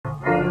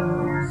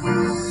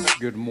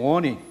Good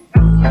morning.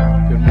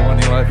 Good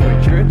morning, Life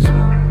Free Church.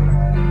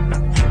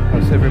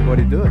 How's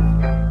everybody doing?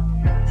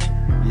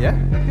 Yeah?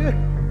 Good.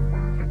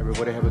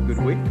 Everybody have a good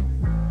week?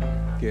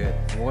 Good.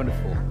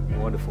 Wonderful.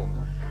 Wonderful.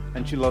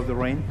 And you love the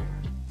rain?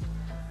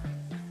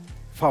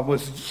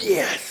 Farmers,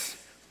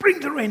 yes! Bring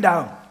the rain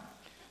down!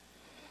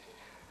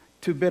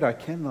 Too bad I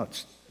cannot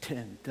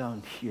stand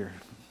down here,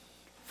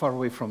 far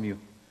away from you.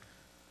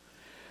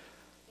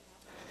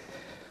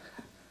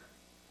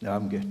 No,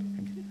 I'm good.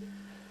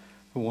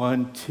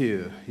 1,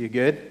 2. You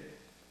good?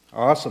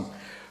 Awesome.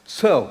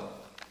 So,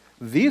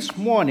 this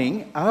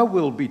morning, I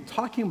will be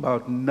talking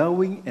about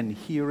knowing and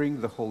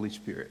hearing the Holy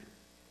Spirit.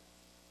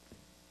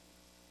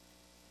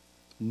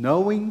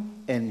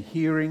 Knowing and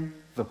hearing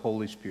the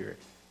Holy Spirit.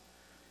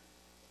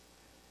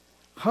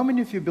 How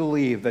many of you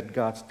believe that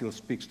God still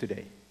speaks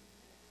today?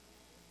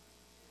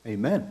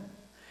 Amen.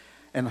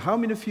 And how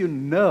many of you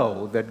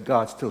know that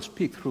God still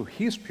speaks through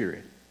His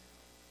Spirit?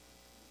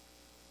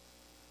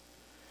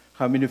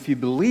 How many of you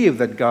believe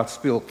that God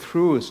still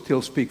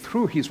speaks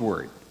through His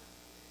Word?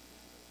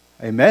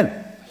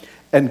 Amen.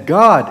 And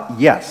God,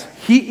 yes,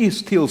 He is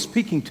still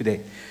speaking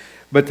today.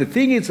 But the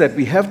thing is that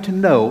we have to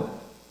know,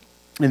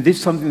 and this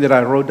is something that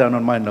I wrote down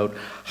on my note,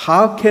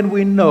 how can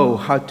we know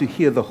how to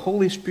hear the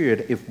Holy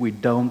Spirit if we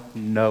don't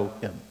know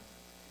Him?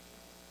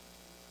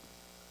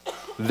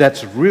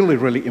 That's really,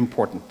 really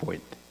important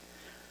point.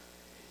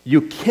 You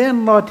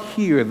cannot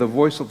hear the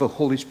voice of the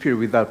Holy Spirit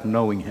without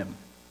knowing Him.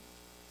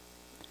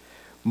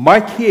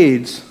 My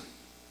kids,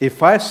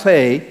 if I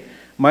say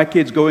my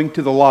kids going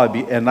to the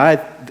lobby and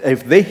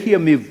if they hear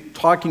me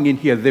talking in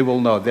here, they will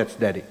know that's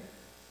Daddy.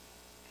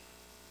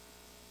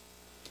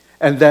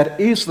 And that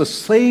is the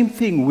same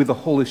thing with the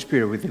Holy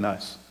Spirit within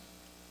us.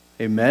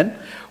 Amen?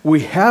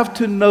 We have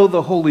to know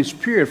the Holy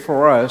Spirit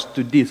for us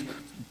to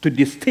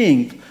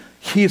distinct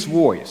His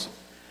voice.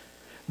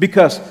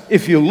 Because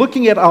if you're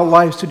looking at our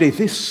lives today,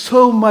 there's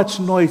so much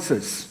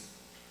noises.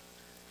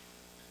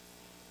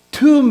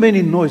 Too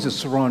many noises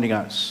surrounding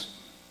us.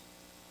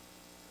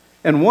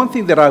 And one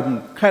thing that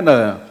I'm kind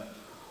of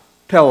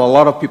tell a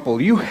lot of people,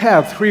 you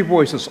have 3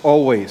 voices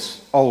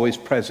always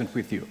present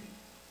with you.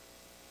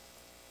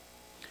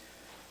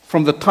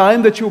 From the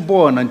time that you're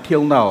born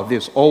until now,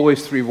 there's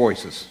always 3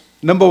 voices.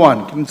 Number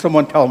 1, can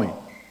someone tell me?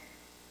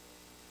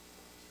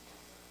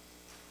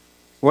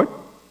 What?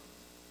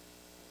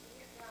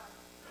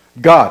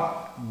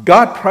 God.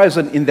 God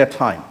present in that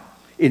time.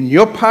 In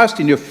your past,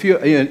 in your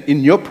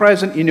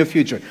present, in your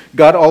future.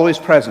 God always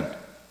present.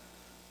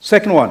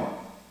 Second one.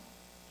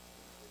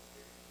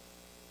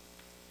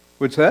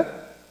 What's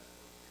that?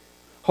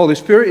 Holy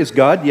Spirit is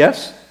God,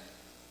 yes?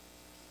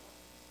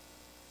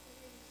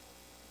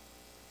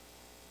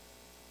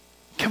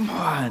 Come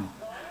on.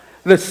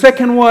 The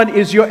second one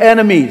is your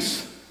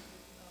enemies.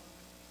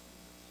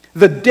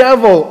 The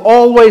devil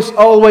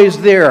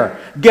always there.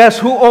 Guess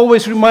who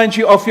always reminds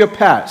you of your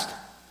past?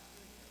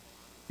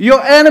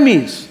 Your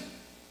enemies.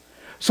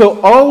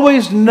 So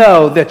always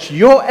know that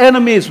your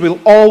enemies will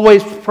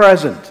always be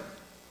present,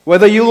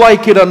 whether you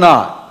like it or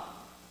not.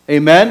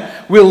 Amen?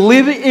 We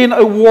live in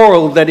a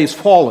world that is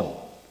fallen.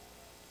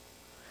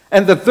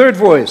 And the third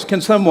voice,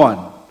 can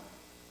someone?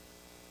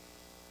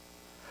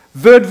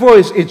 Third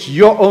voice, it's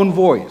your own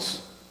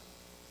voice.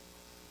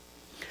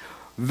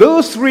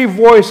 Those 3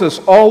 voices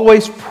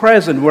always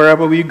present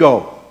wherever we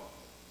go.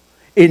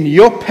 In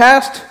your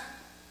past,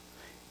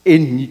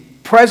 in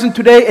present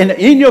today, and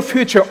in your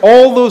future,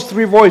 all those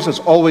 3 voices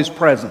always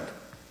present.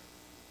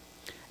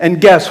 And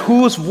guess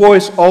whose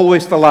voice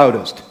always the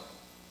loudest?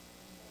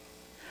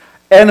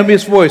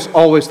 Enemy's voice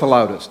always the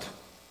loudest.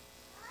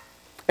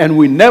 And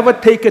we never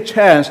take a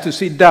chance to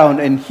sit down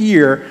and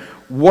hear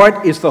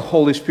what is the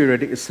Holy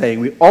Spirit is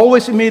saying. We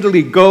always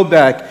immediately go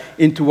back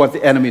into what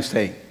the enemy is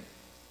saying.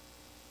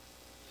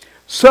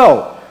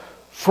 So,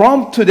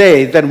 from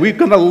today, then we're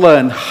going to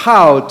learn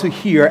how to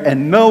hear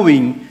and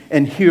knowing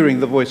and hearing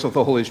the voice of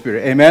the Holy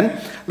Spirit.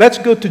 Amen? Let's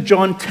go to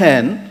John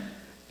 10.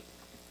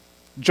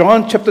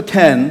 John chapter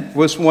 10,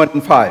 verse 1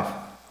 and 5.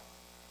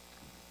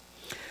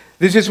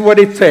 This is what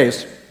it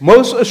says.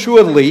 Most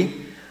assuredly,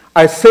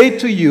 I say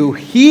to you,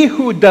 he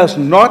who does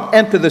not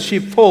enter the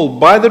sheepfold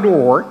by the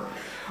door,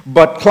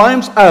 but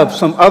climbs up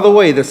some other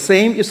way, the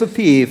same is a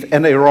thief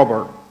and a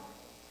robber.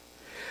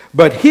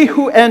 But he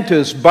who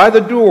enters by the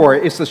door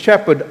is the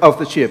shepherd of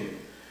the sheep.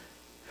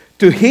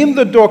 To him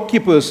the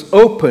doorkeeper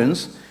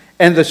opens,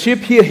 and the sheep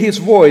hear his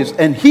voice,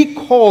 and he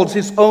calls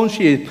his own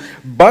sheep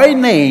by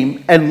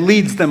name and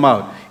leads them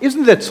out.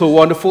 Isn't that so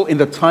wonderful? In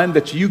the time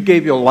that you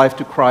gave your life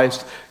to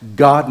Christ,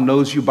 God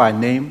knows you by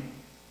name.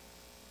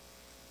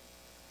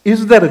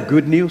 Isn't that a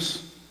good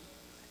news?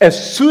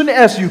 As soon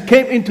as you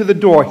came into the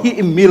door, He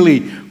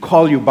immediately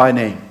called you by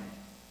name.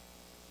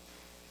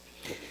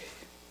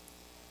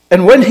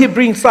 And when He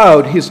brings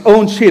out His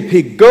own sheep,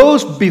 He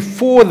goes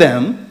before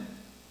them,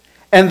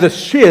 and the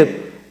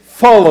sheep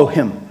follow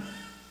Him.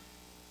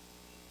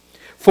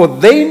 For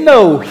they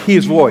know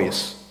His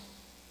voice.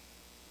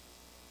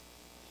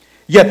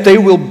 Yet they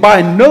will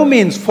by no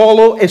means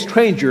follow a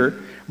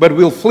stranger, but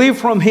will flee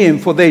from him,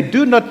 for they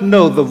do not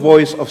know the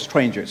voice of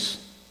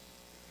strangers.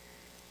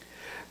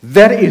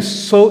 That is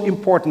so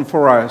important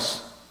for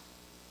us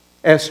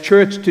as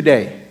church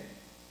today,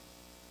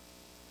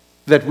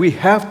 that we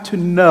have to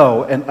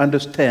know and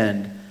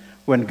understand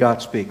when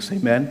God speaks.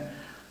 Amen.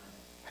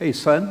 Hey,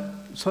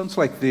 son, sounds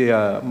like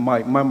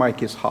my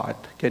mic is hot.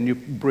 Can you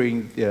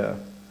bring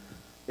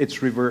its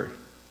reverb?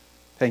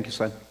 Thank you,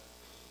 son.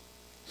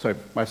 Sorry,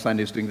 my son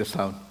is doing the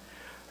sound.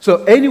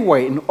 So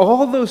anyway, in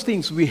all those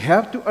things, we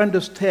have to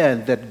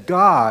understand that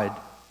God,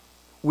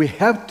 we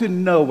have to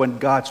know when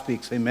God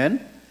speaks.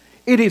 Amen?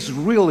 It is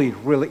really,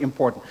 really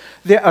important.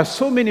 There are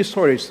so many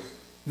stories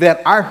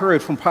that I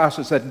heard from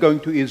pastors that going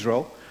to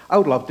Israel. I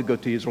would love to go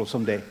to Israel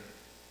someday.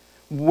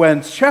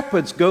 When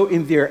shepherds go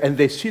in there and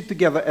they sit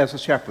together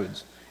as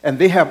shepherds, and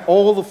they have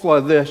all the flock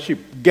of their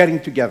sheep getting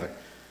together.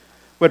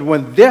 But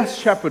when their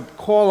shepherd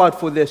call out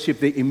for their sheep,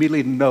 they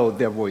immediately know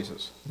their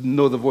voices,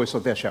 know the voice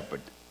of their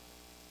shepherd.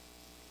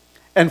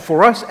 And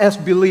for us as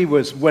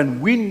believers,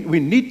 when we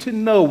need to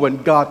know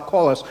when God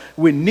calls us,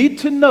 we need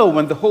to know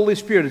when the Holy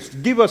Spirit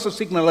give us a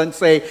signal and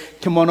say,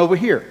 come on over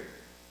here.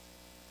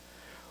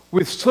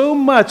 With so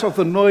much of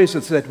the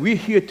noises that we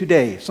hear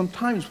today,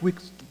 sometimes we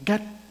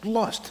get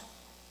lost.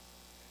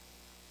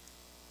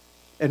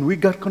 And we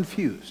got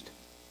confused.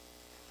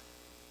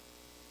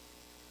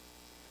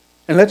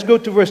 And let's go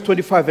to verse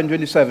 25 and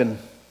 27.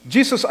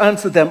 Jesus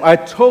answered them, I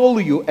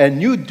told you,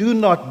 and you do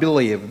not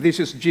believe. This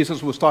is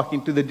Jesus was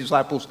talking to the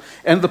disciples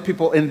and the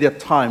people in their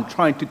time,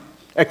 trying to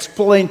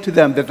explain to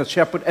them that the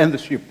shepherd and the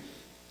sheep.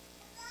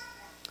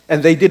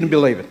 And they didn't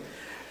believe it.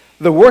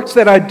 The works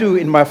that I do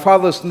in my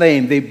Father's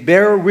name, they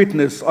bear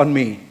witness on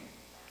me,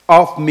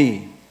 of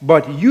me.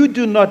 But you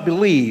do not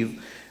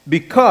believe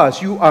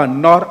because you are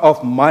not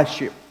of my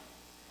sheep.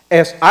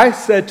 As I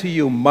said to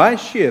you, my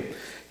sheep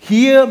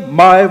hear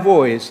my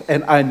voice,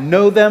 and I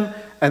know them,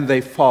 and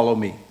they follow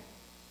me.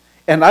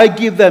 And I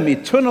give them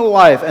eternal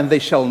life, and they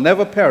shall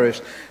never perish,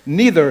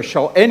 neither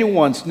shall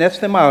anyone snatch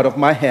them out of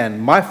my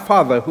hand. My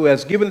Father, who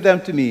has given them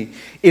to me,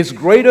 is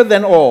greater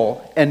than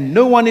all, and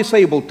no one is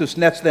able to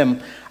snatch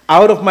them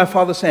out of my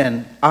Father's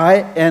hand. I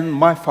and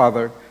my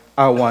Father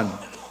are one.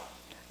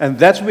 And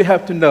that's what we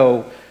have to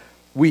know.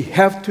 We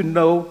have to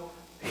know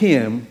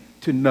him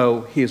to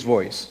know his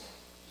voice.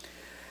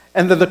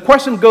 And then the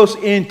question goes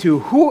into,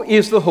 who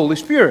is the Holy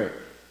Spirit?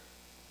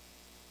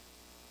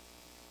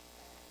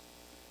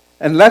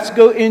 And let's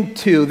go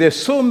into, there's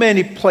so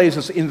many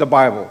places in the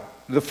Bible.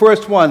 The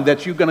first one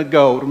that you're going to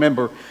go,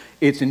 remember,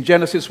 it's in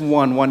Genesis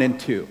 1 and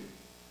 2.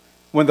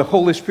 When the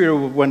Holy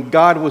Spirit, when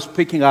God was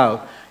picking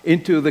out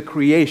into the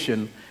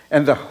creation,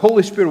 and the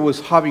Holy Spirit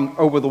was hovering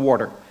over the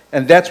water.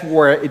 And that's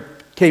where it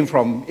came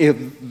from,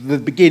 in the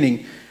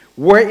beginning,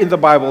 where in the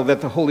Bible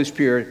that the Holy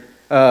Spirit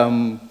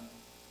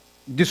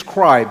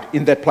described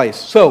in that place.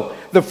 So,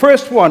 the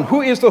first one,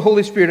 who is the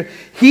Holy Spirit?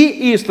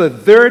 He is the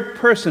third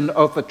person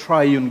of the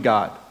triune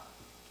God.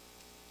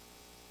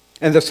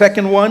 And the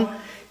second one,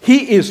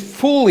 he is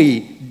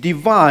fully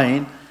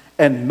divine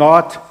and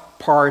not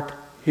part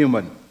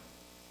human.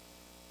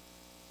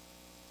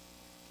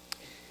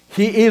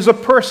 He is a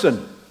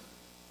person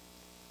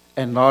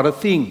and not a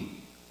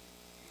thing.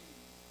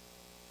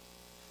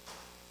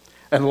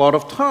 And a lot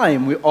of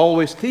time we're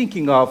always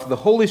thinking of the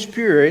Holy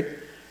Spirit,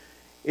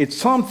 it's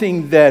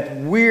something that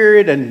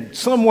weird and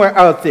somewhere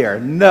out there.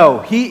 No,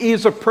 he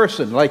is a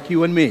person like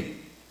you and me.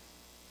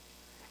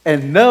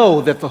 And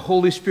know that the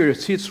Holy Spirit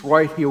sits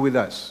right here with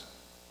us.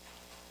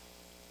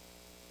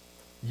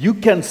 You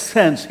can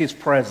sense his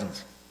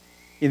presence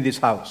in this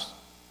house.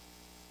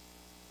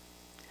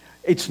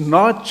 It's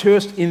not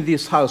just in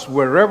this house.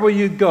 Wherever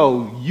you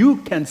go, you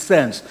can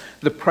sense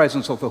the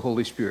presence of the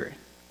Holy Spirit.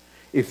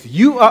 If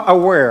you are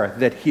aware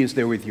that he is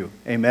there with you.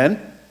 Amen?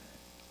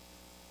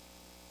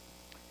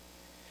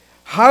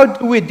 How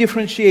do we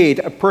differentiate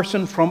a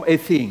person from a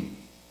thing?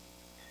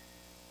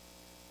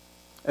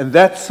 And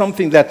that's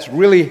something that's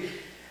really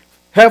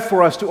helpful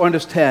for us to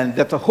understand,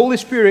 that the Holy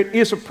Spirit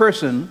is a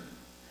person.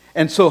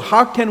 And so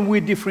how can we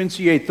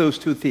differentiate those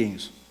two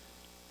things?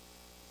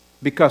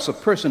 Because a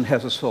person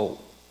has a soul.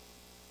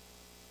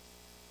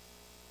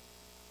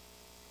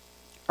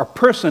 A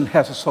person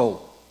has a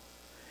soul.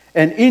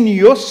 And in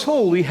your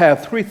soul, we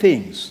have three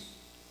things.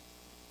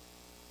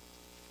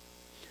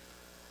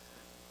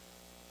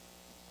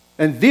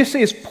 And this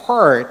is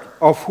part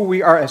of who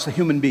we are as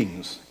human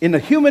beings. In the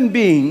human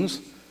beings,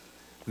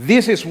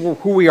 this is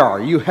who we are.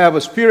 You have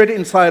a spirit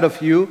inside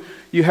of you,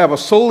 you have a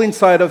soul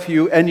inside of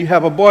you, and you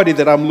have a body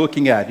that I'm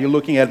looking at. You're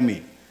looking at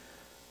me.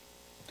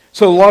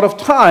 So a lot of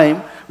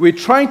time, we're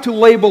trying to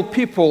label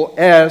people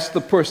as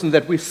the person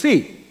that we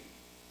see.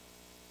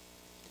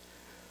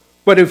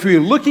 But if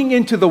we're looking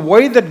into the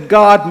way that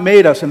God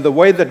made us and the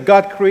way that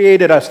God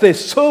created us,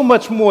 there's so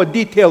much more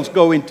details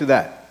go into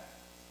that.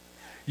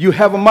 You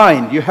have a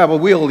mind, you have a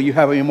will, you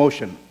have an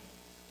emotion.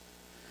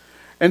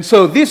 And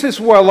so this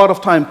is where a lot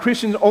of time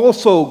Christians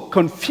also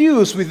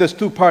confuse with this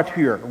two part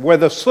here, where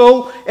the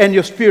soul and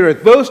your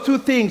spirit, those two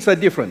things are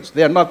different.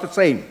 They are not the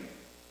same.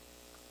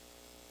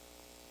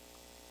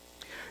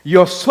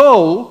 Your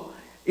soul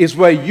is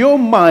where your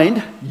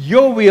mind,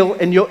 your will,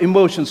 and your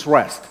emotions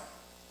rest.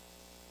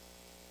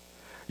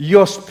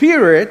 Your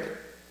spirit,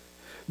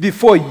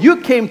 before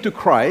you came to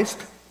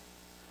Christ,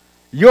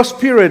 your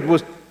spirit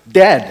was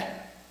dead.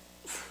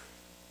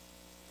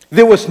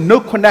 There was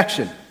no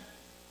connection.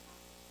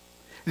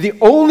 The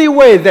only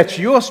way that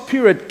your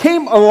spirit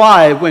came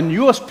alive when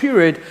your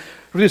spirit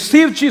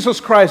received Jesus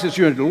Christ as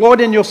your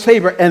Lord and your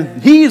Savior,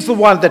 and He is the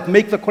one that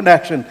makes the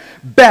connection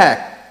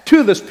back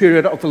to the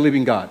Spirit of the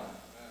living God.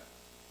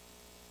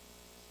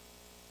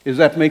 Does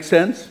that make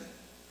sense?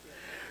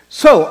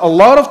 So, a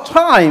lot of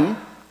time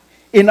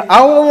in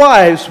our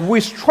lives, we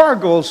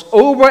struggle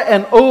over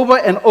and over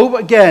and over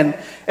again,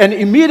 and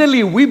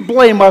immediately we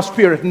blame our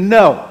spirit.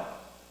 No.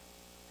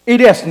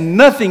 It has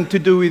nothing to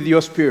do with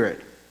your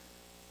spirit.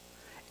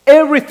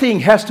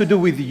 Everything has to do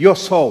with your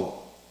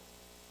soul.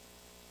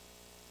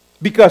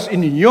 Because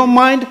in your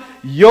mind,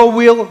 your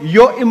will,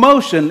 your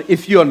emotion,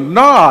 if you're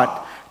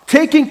not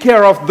taking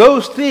care of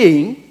those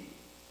things,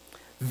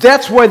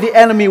 that's where the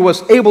enemy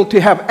was able to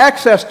have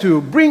access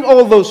to bring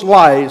all those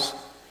lies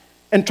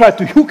and try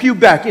to hook you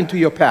back into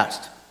your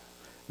past.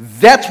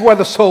 That's where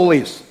the soul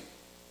is.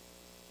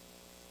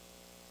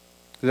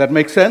 Does that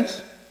make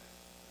sense?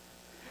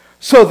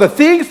 So the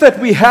things that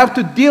we have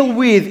to deal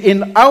with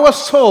in our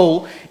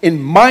soul, in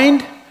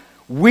mind,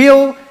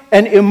 will,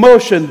 and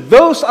emotion,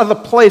 those are the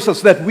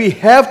places that we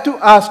have to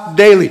ask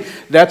daily.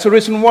 That's the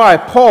reason why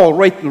Paul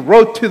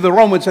wrote to the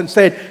Romans and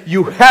said,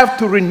 you have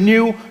to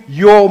renew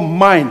your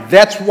mind.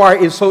 That's why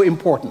it's so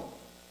important.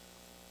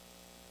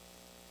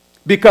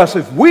 Because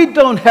if we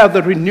don't have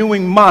the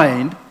renewing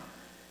mind,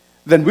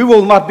 then we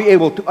will not be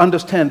able to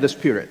understand the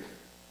Spirit.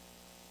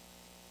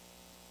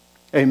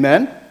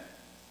 Amen?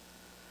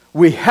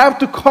 We have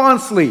to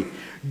constantly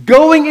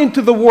going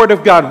into the Word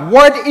of God.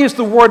 What is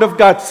the Word of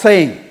God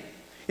saying?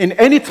 In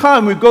any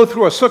time we go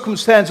through our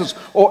circumstances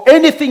or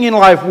anything in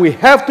life, we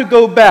have to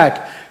go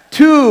back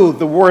to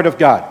the Word of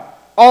God.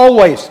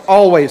 Always,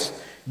 always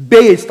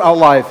based our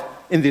life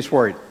in this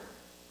Word.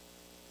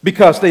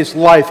 Because there's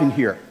life in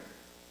here.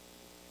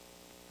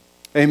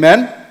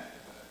 Amen?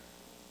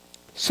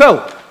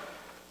 So,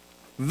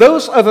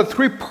 those are the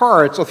three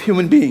parts of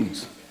human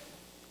beings.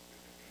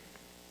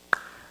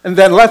 And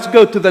then let's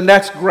go to the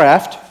next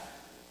graph.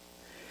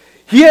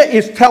 Here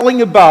is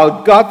telling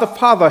about God the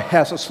Father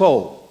has a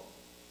soul.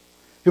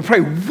 You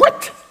pray,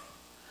 what?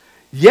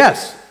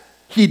 Yes,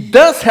 He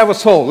does have a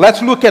soul.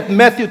 Let's look at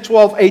Matthew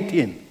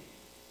 12:18.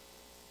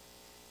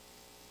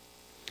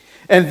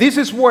 And this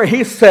is where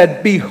He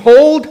said,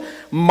 behold,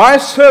 my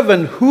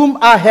servant whom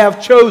I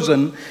have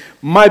chosen,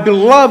 my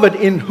beloved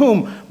in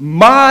whom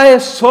my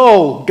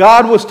soul,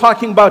 God was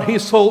talking about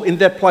His soul in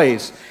that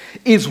place,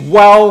 is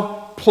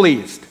well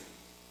pleased.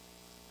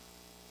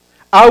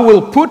 I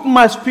will put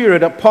my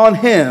Spirit upon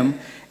him,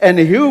 and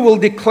he will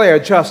declare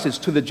justice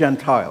to the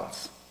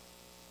Gentiles.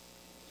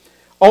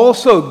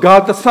 Also,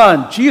 God the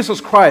Son, Jesus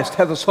Christ,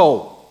 has a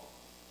soul.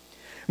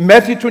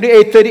 Matthew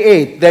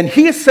 28:38. Then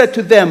He said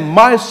to them,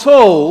 my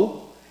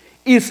soul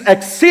is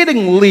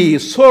exceedingly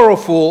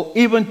sorrowful,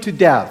 even to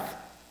death.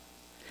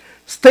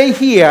 Stay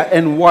here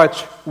and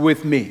watch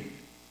with me.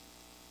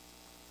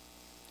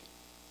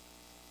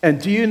 And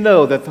do you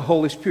know that the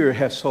Holy Spirit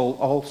has soul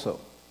also?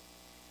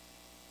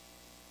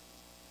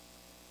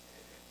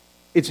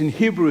 It's in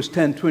Hebrews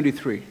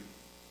 10:23.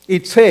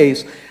 It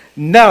says,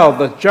 now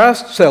the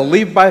just shall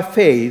live by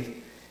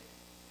faith,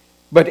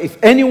 but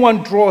if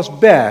anyone draws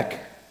back,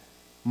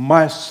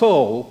 my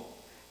soul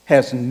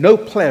has no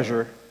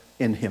pleasure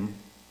in him.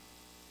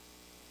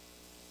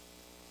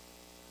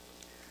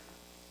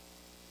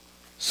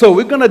 So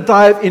we're going to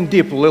dive in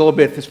deep a little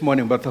bit this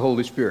morning about the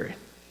Holy Spirit.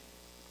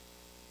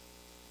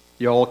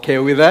 You all okay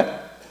with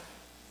that?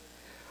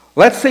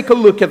 Let's take a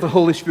look at the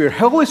Holy Spirit.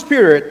 Holy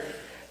Spirit,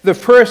 the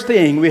first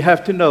thing we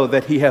have to know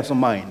that He has a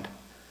mind.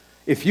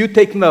 If you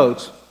take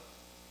notes,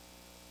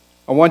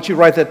 I want you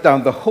to write that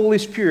down. The Holy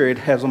Spirit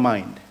has a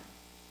mind.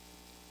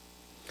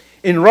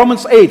 In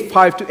Romans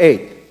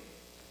 8:5-8,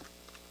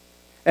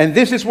 and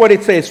this is what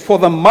it says, for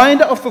the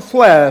mind of the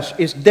flesh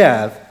is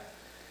death,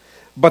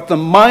 but the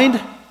mind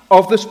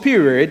of the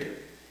Spirit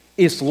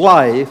is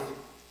life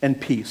and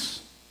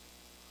peace.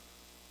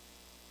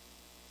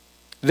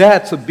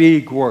 That's a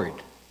big word.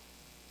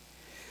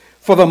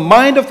 For the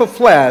mind of the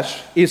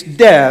flesh is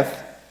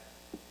death,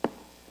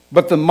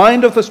 but the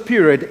mind of the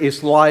Spirit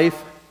is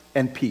life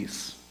and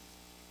peace.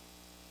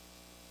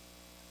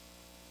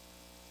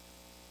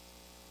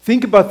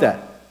 Think about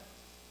that.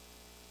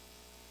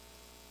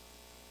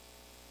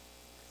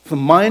 The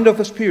mind of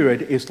the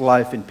Spirit is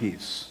life and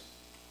peace.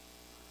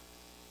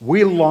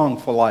 We long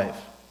for life,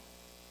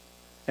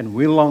 and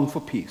we long for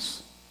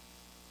peace.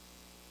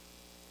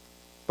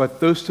 But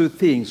those two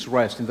things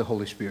rest in the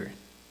Holy Spirit.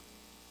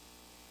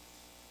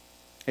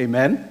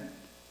 Amen?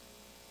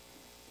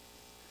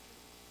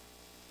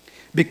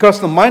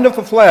 Because the mind of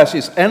the flesh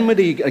is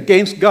enmity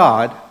against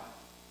God,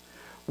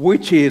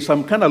 which is,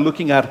 I'm kind of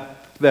looking at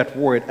that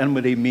word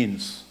enmity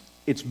means.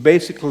 It's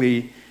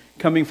basically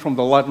coming from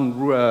the Latin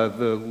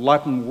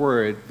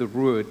word, the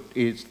root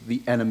is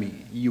the enemy.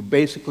 You're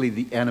basically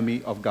the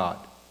enemy of God.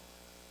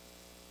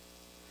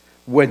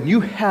 When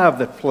you have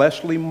that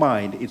fleshly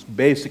mind, it's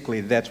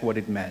basically that's what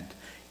it meant.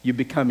 You're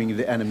becoming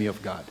the enemy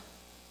of God.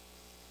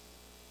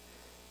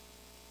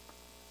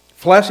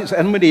 Flesh is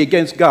enmity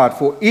against God,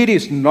 for it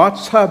is not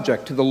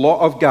subject to the law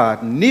of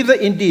God, neither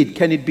indeed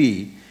can it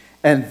be.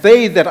 And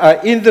they that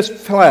are in this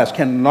flesh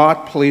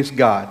cannot please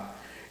God.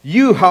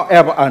 You,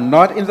 however, are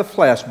not in the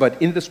flesh, but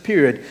in the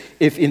Spirit,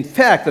 if in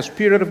fact the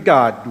Spirit of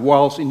God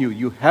dwells in you.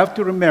 You have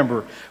to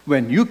remember,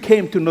 when you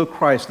came to know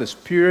Christ, the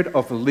Spirit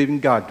of the living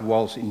God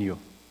dwells in you.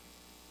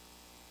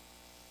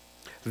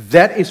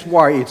 That is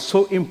why it's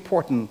so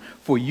important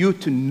for you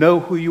to know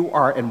who you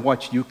are and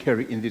what you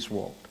carry in this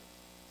world.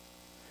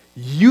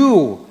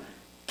 You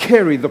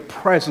carry the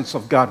presence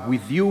of God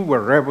with you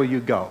wherever you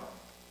go.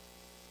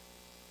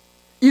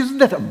 Isn't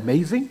that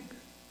amazing?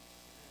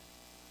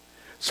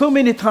 So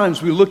many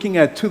times we're looking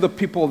to the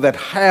people that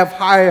have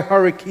high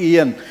hierarchy,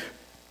 and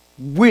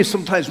we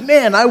sometimes,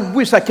 man, I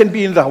wish I can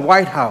be in the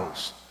White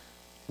House.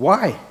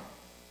 Why?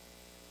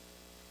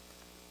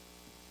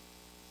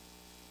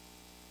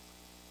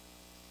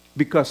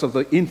 Because of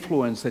the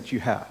influence that you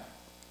have.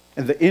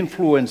 And the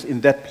influence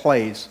in that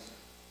place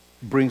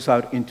brings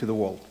out into the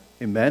world.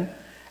 Amen?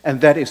 And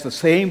that is the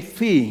same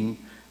thing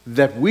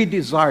that we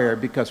desire,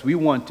 because we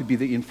want to be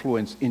the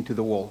influence into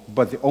the world.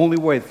 But the only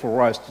way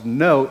for us to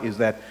know is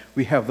that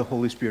we have the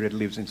Holy Spirit that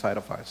lives inside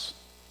of us.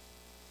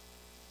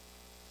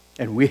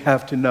 And we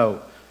have to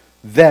know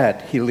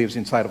that He lives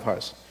inside of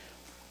us.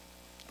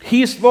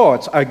 His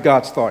thoughts are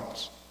God's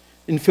thoughts.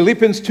 In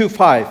Philippians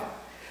 2:5,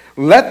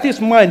 let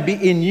this mind be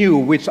in you,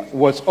 which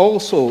was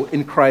also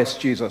in Christ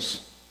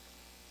Jesus.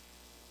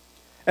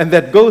 And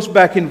that goes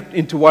back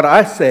into what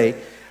I say.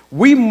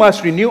 We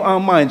must renew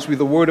our minds with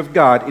the Word of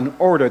God in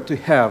order to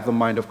have the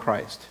mind of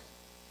Christ.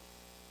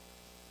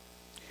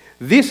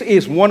 This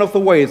is one of the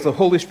ways the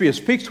Holy Spirit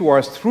speaks to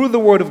us through the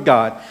Word of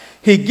God.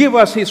 He gives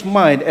us His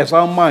mind as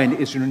our mind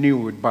is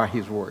renewed by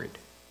His Word.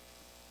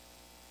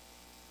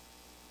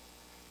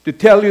 To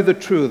tell you the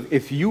truth,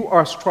 if you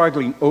are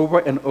struggling over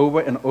and over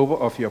and over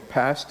of your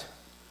past,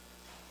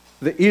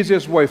 the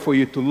easiest way for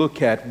you to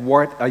look at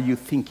what are you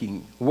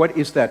thinking. What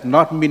is that?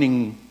 Not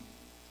meaning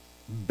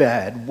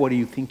bad, what are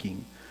you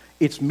thinking?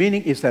 Its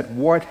meaning is that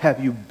what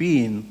have you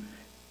been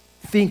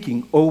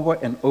thinking over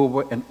and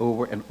over and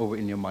over and over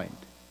in your mind?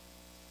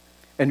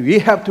 And we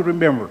have to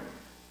remember,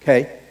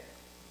 okay,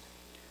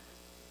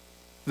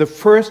 the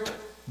first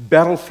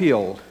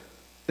battlefield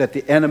that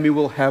the enemy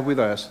will have with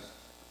us,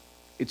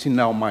 it's in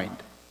our mind.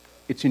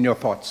 It's in your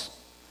thoughts.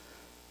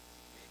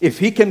 If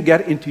he can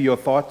get into your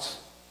thoughts,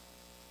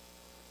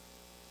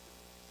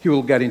 he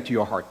will get into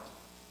your heart.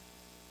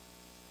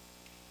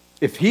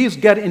 If he's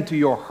getting into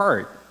your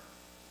heart,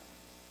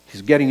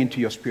 he's getting into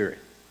your spirit.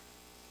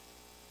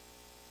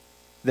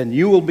 Then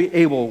you will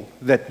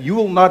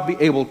not be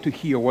able to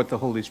hear what the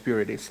Holy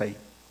Spirit is saying.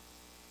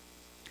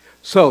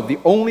 So the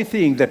only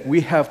thing that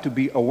we have to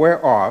be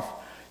aware of,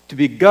 to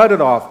be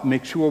guarded off,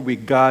 make sure we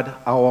guard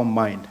our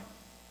mind.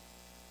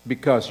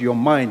 Because your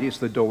mind is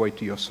the doorway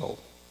to your soul.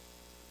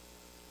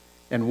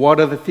 And what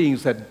are the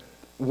things that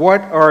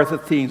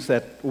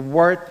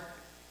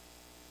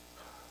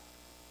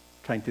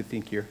trying to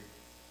think here.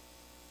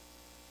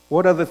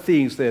 What are the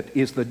things that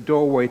is the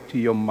doorway to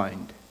your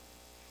mind?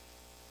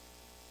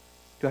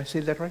 Do I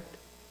say that right?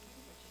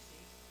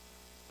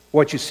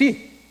 What you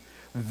see.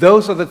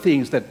 Those are the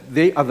things that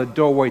they are the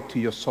doorway to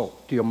your soul,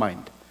 to your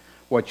mind.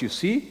 What you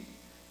see,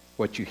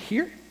 what you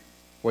hear,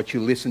 what you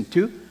listen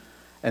to.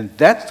 And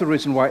that's the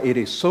reason why it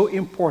is so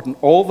important.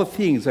 All the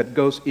things that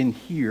goes in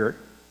here,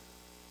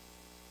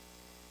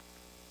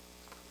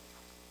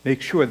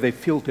 make sure they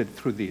filtered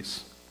through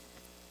this.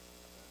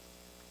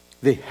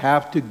 They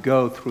have to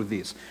go through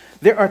this.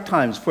 There are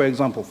times, for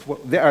example,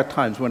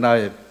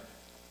 when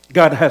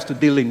God has to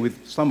dealing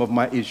with some of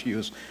my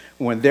issues,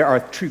 when there are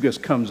triggers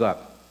comes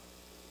up.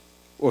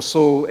 Or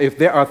so if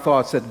there are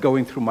thoughts that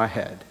going through my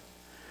head.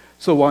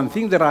 So one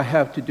thing that I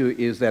have to do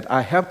is that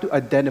I have to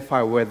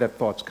identify where that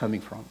thought's coming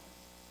from.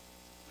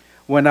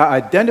 When I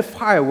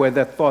identify where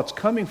that thought's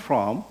coming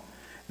from,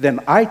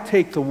 then I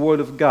take the Word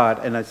of God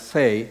and I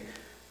say,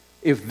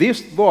 if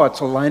these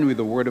thoughts align with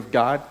the Word of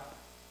God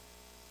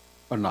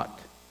or not.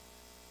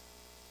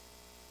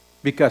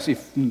 Because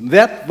if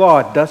that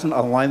thought doesn't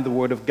align with the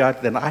Word of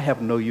God, then I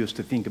have no use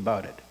to think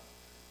about it.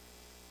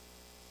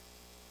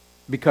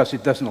 Because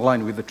it doesn't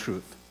align with the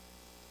truth.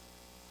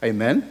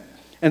 Amen?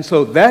 And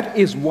so that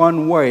is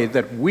one way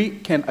that we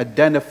can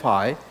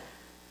identify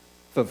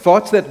the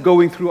thoughts that are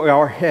going through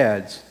our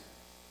heads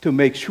to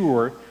make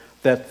sure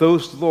that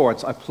those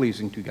thoughts are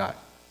pleasing to God.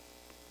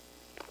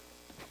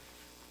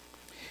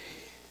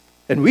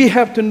 And we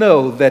have to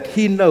know that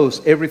He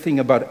knows everything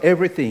about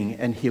everything,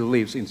 and He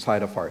lives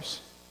inside of us.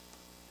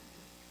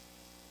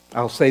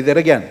 I'll say that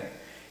again.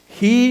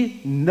 He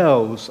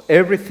knows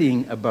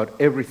everything about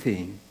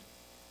everything,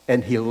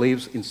 and He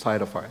lives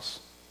inside of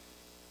us.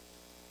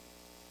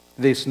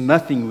 There's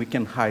nothing we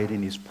can hide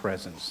in His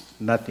presence.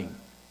 Nothing.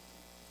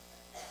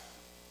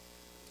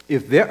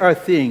 If there are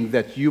things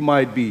that you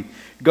might be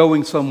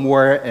going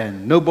somewhere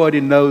and nobody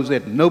knows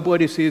it,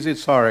 nobody sees it,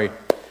 sorry.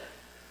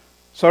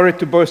 Sorry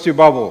to burst your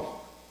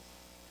bubble.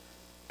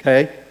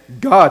 Okay?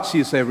 God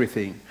sees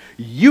everything.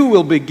 You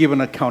will be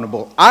given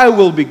accountable. I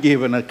will be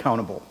given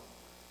accountable.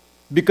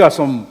 Because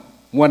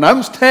when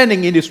I'm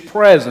standing in His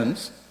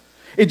presence,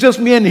 it's just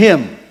me and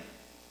Him.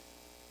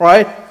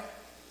 Right?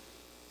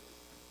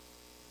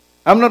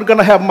 I'm not going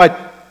to have my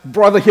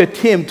brother here,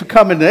 Tim, to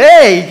come and,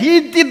 hey,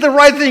 he did the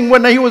right thing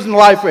when he was in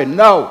life.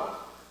 No.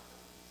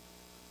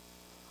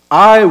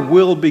 I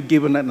will be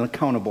given an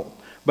accountable.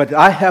 But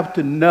I have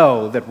to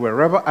know that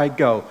wherever I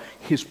go,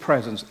 His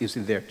presence is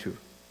in there too.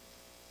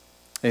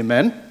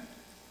 Amen?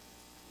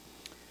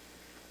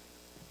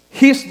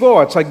 His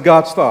thoughts are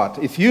God's thoughts.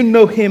 If you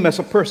know Him as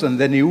a person,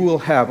 then you will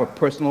have a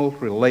personal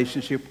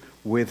relationship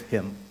with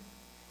Him.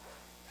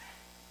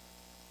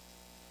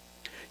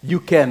 You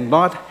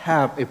cannot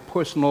have a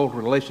personal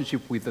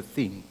relationship with a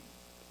thing.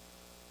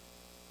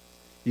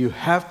 You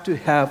have to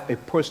have a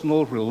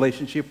personal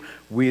relationship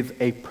with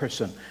a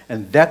person.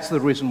 And that's the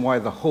reason why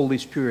the Holy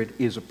Spirit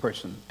is a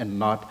person and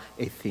not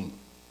a thing.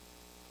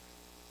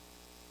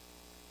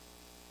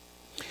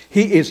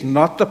 He is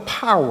not the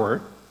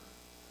power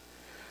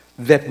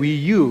that we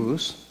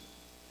use,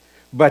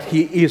 but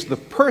He is the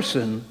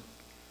person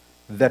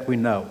that we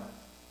know.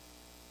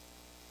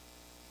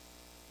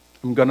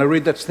 I'm going to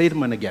read that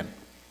statement again.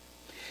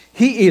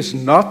 He is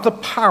not the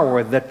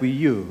power that we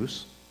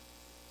use,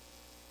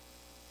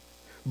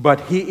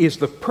 but He is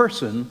the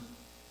person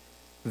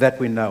that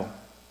we know.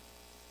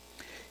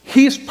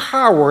 His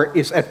power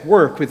is at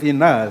work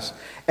within us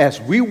as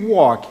we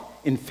walk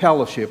in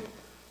fellowship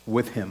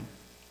with Him.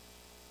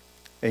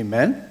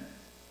 Amen?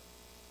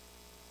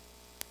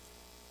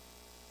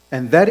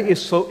 And that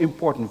is so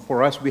important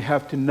for us. We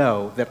have to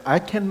know that I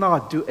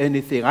cannot do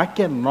anything. I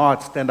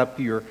cannot stand up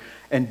here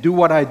and do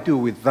what I do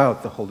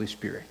without the Holy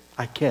Spirit.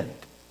 I can't.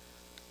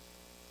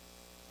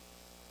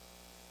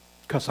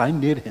 Because I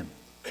need Him.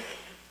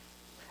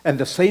 And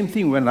the same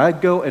thing when I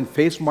go and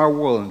face my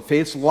world and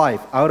face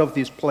life out of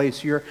this place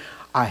here,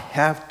 I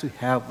have to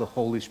have the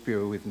Holy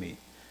Spirit with me.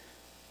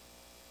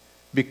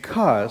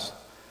 Because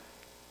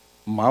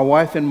my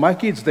wife and my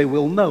kids, they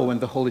will know when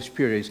the Holy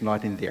Spirit is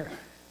not in there.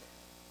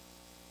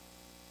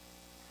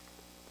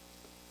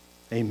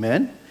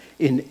 Amen?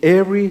 In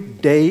every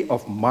day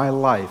of my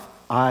life,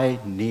 I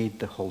need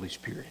the Holy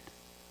Spirit.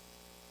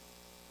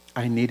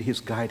 I need His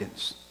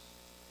guidance.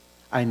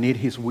 I need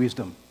His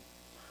wisdom.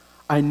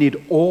 I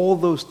need all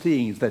those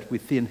things that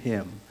within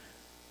Him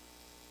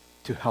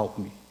to help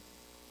me.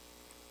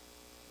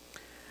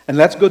 And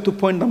let's go to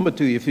point number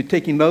 2. If you're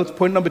taking notes,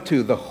 point number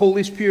 2, the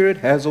Holy Spirit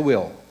has a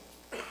will.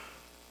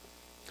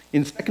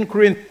 In 2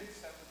 Corinthians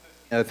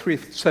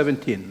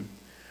 3:17,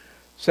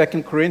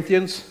 2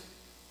 Corinthians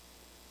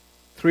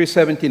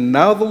 3:17,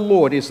 now the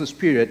Lord is the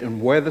Spirit,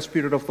 and where the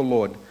Spirit of the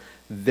Lord,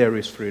 there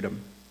is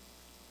freedom.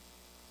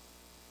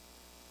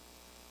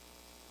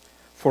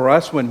 For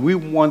us, when we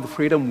want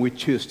freedom, we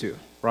choose to,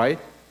 right?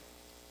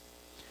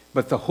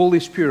 But the Holy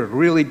Spirit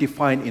really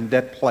defined in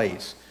that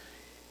place.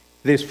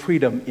 There's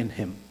freedom in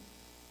Him.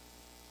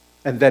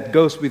 And that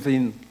goes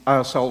within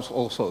ourselves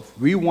also. If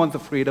we want the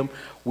freedom,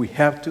 we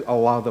have to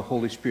allow the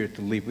Holy Spirit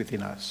to live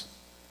within us.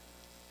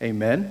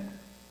 Amen?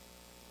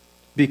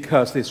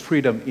 Because there's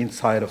freedom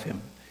inside of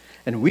Him.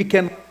 And we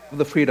can't have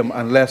the freedom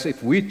unless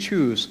if we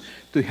choose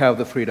to have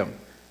the freedom.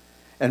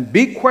 And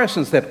big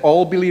questions that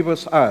all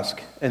believers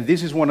ask, and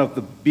this is one of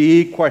the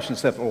big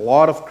questions that a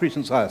lot of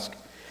Christians ask.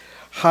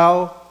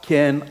 How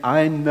can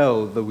I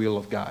know the will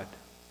of God?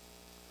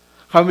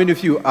 How many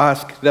of you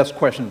asked that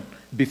question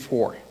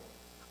before?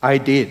 I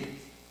did.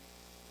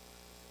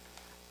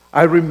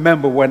 I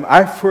remember when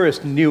I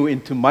first knew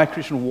into my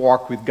Christian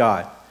walk with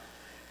God,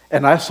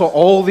 and I saw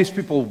all these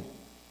people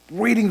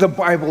reading the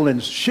Bible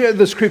and share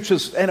the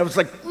scriptures, and I was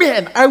like,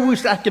 man, I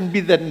wish I can be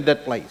that in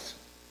that place.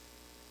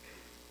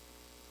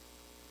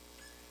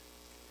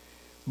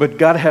 But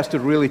God has to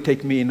really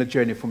take me in a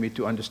journey for me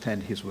to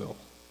understand His will.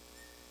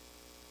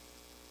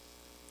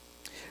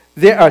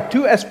 There are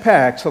 2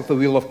 aspects of the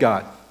will of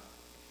God.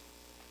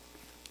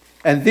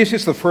 And this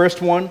is the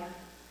first one.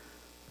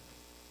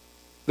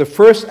 The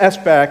first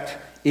aspect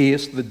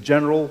is the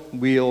general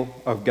will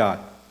of God.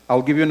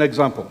 I'll give you an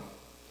example.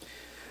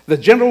 The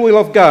general will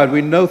of God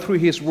we know through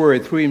His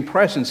Word, through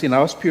impressions in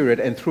our spirit,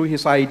 and through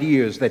His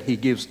ideas that He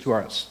gives to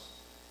us.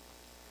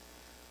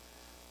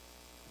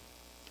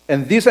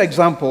 And this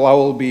example I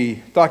will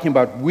be talking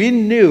about, we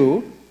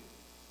knew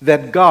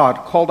that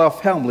God called our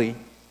family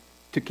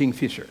to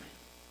Kingfisher.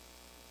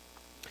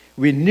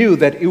 We knew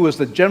that it was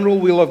the general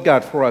will of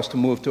God for us to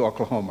move to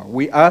Oklahoma.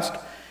 We asked,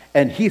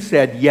 and He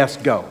said, yes,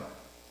 go.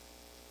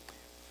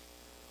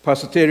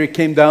 Pastor Terry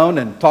came down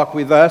and talked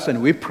with us,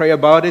 and we pray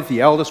about it.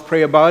 The elders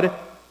pray about it.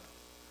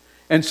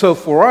 And so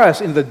for us,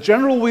 in the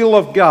general will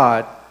of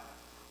God,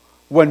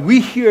 when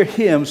we hear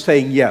Him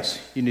saying,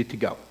 yes, you need to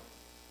go.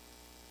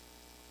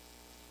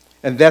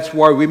 And that's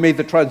why we made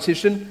the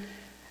transition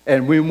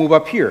and we move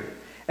up here.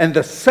 And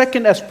the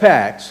second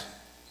aspect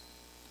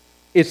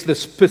It's the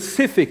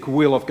specific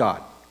will of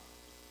God.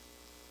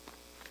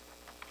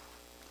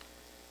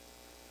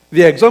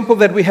 The example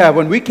that we have,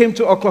 when we came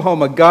to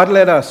Oklahoma, God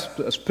led us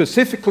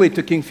specifically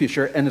to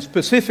Kingfisher and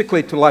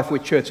specifically to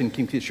Lifeway Church in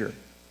Kingfisher.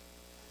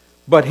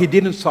 But He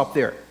didn't stop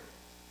there.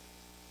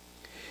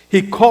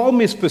 He called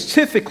me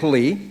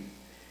specifically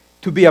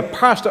to be a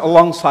pastor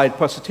alongside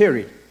Pastor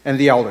Terry and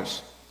the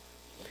elders,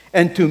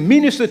 and to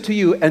minister to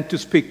you and to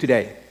speak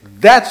today.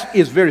 That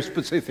is very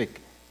specific.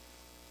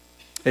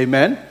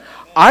 Amen?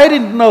 I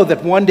didn't know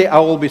that one day I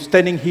will be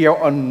standing here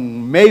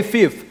on May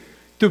 5th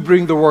to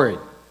bring the word.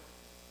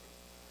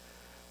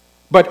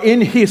 But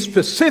in His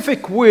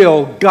specific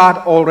will, God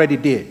already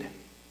did.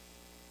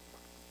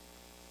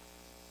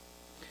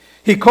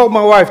 He called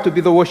my wife to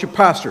be the worship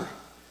pastor,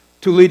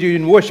 to lead you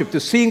in worship,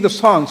 to sing the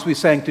songs we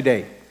sang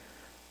today.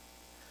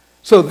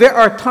 So there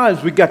are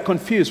times we get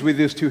confused with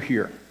these two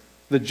here.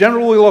 The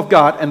general will of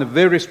God and the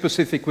very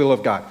specific will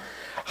of God.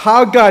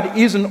 How God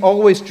isn't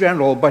always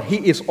general, but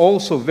He is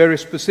also very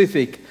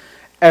specific.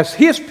 As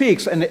He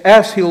speaks and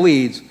as He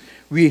leads,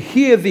 we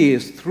hear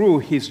these through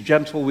His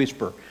gentle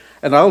whisper.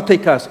 And I'll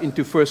take us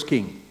into 1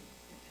 King.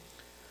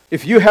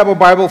 If you have a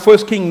Bible,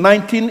 1 King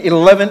 19,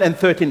 11, and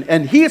 13.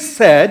 And He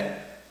said,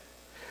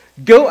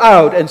 "Go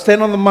out and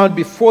stand on the mount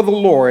before the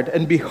Lord,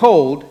 and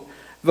behold,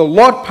 the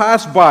Lord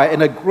passed by,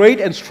 and a great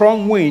and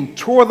strong wind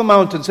tore the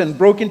mountains and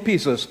broke in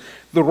pieces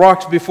the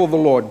rocks before the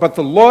Lord. But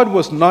the Lord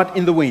was not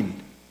in the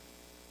wind.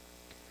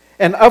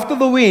 And after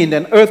the wind,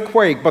 an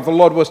earthquake, but the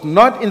Lord was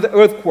not in the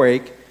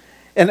earthquake.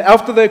 And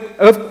after the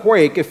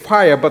earthquake, a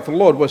fire, but the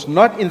Lord was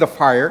not in the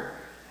fire.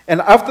 And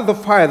after the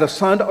fire, the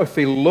sound of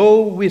a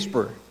low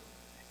whisper.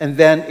 And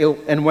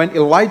when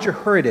Elijah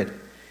heard it,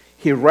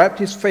 he wrapped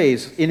his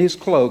face in his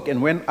cloak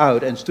and went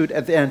out and stood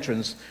at the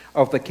entrance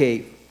of the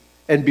cave.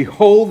 And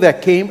behold, there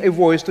came a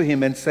voice to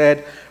him and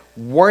said,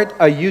 'What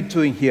are you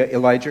doing here,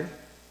 Elijah?'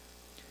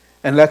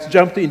 And let's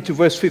jump into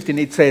verse 15.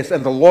 It says,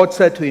 'And the Lord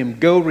said to him,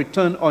 Go,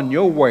 return on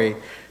your way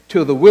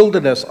to the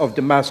wilderness of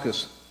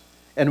Damascus.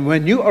 And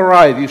when you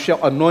arrive, you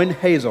shall anoint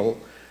Hazael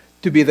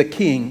to be the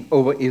king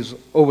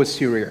over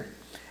Syria.'"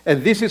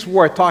 And this is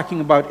where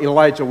talking about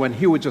Elijah when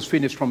he was just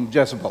finished from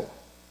Jezebel.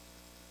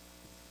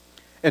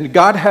 And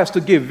God has to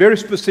give very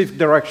specific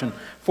direction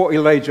for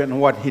Elijah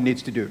and what he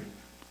needs to do.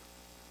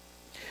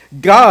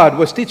 God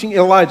was teaching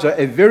Elijah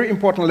a very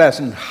important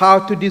lesson, how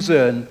to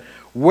discern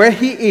where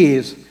he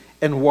is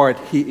and what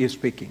he is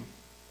speaking.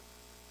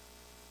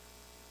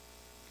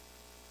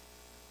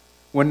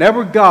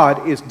 Whenever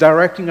God is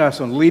directing us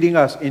and leading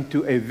us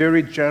into a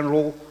very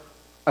general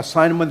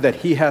assignment that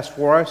He has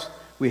for us,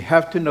 we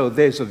have to know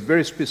there's a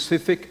very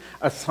specific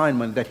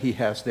assignment that He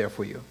has there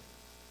for you.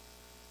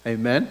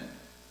 Amen?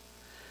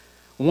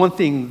 One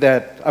thing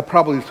that I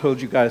probably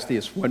told you guys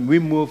this, when we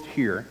moved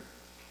here,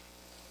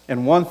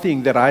 and one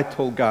thing that I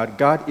told God,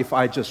 God, if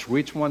I just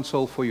reach one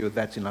soul for you,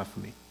 that's enough for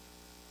me.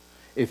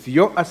 If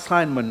your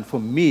assignment for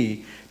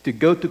me to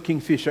go to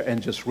Kingfisher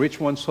and just reach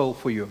one soul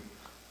for you,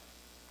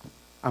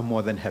 I'm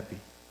more than happy.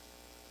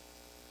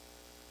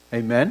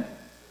 Amen?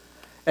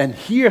 And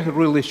here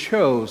really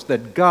shows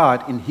that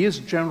God, in His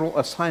general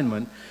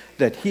assignment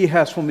that He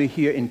has for me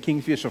here in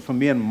Kingfisher, for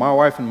me and my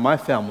wife and my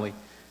family,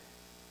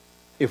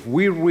 if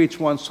we reach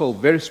one soul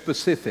very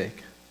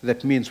specific,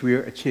 that means we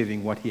are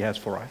achieving what He has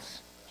for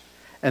us.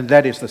 And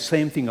that is the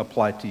same thing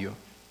applied to you.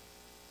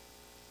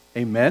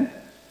 Amen?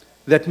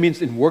 That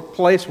means in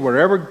workplace,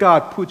 wherever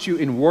God puts you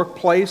in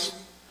workplace,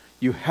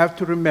 you have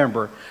to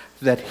remember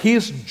that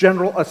His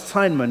general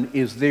assignment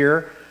is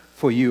there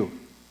for you.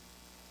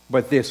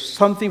 But there's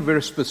something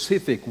very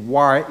specific.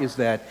 Why is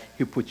that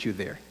He put you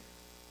there?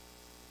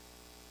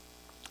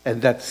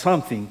 And that's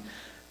something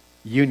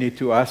you need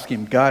to ask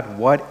Him, God,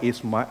 what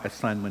is my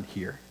assignment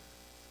here?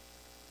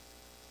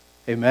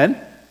 Amen?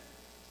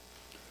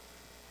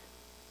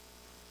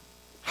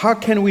 How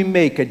can we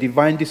make a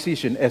divine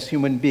decision as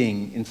human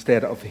beings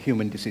instead of a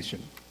human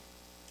decision?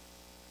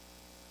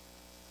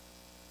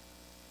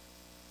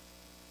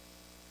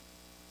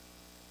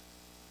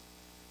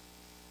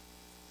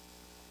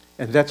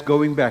 And that's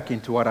going back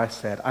into what I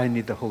said. I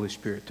need the Holy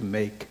Spirit to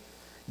make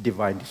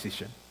divine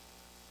decision.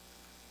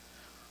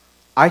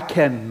 I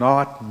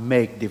cannot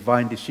make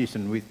divine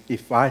decision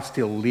if I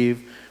still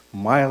live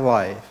my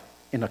life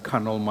in a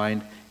carnal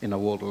mind, in a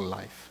worldly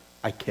life.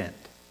 I can't.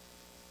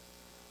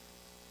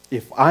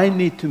 If I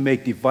need to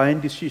make divine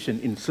decision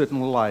in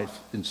certain lives,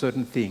 in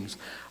certain things,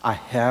 I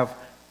have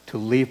to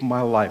live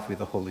my life with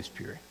the Holy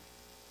Spirit.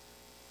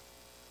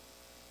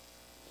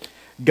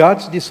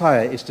 God's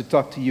desire is to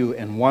talk to you,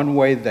 and one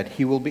way that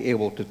He will be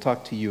able to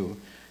talk to you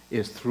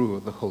is through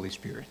the Holy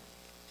Spirit.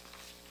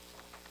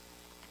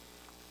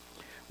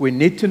 We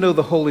need to know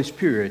the Holy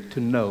Spirit to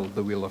know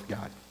the will of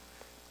God.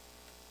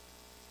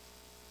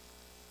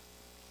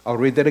 I'll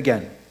read that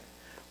again.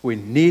 We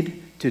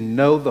need to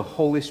know the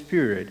Holy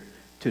Spirit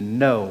to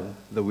know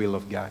the will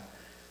of God.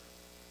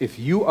 If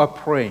you are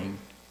praying,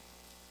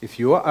 if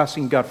you are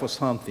asking God for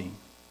something,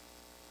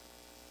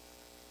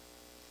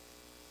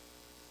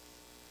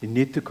 you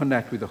need to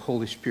connect with the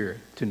Holy Spirit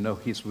to know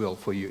His will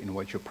for you in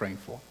what you're praying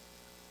for.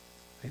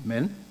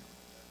 Amen?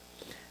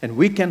 And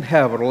we can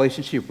have a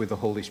relationship with the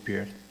Holy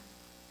Spirit.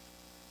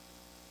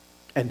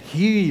 And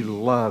He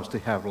loves to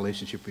have a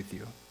relationship with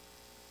you.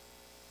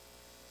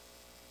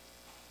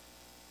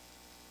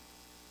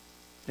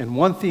 And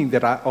one thing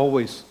that I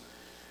always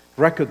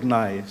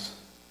recognize,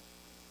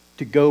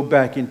 to go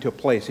back into a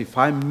place, if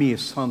I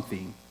miss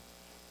something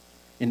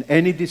in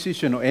any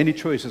decision or any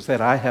choices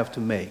that I have to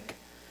make,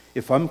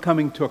 if I'm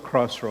coming to a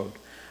crossroad,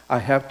 I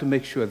have to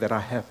make sure that I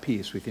have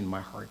peace within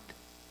my heart.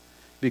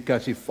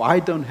 Because if I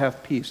don't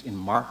have peace in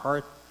my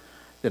heart,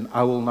 then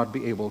I will not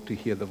be able to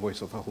hear the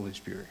voice of the Holy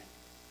Spirit.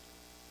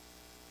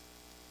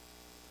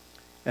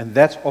 And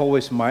that's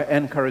always my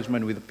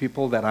encouragement with the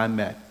people that I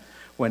met.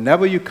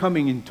 Whenever you're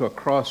coming into a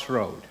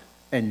crossroad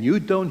and you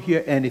don't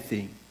hear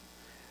anything,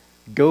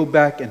 go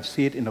back and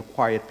see it in a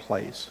quiet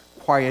place.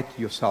 Quiet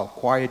yourself,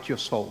 quiet your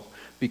soul.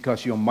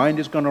 Because your mind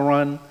is going to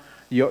run,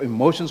 your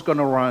emotions going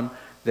to run,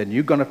 then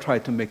you're going to try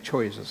to make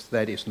choices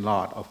that is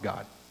not of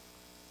God.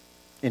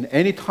 In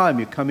any time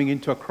you're coming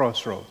into a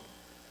crossroad,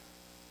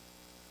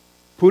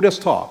 put a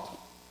stop,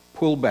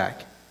 pull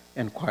back,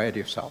 and quiet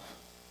yourself.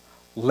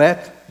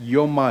 Let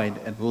your mind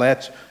and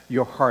let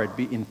your heart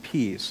be in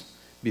peace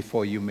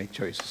before you make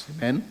choices.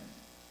 Amen?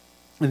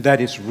 And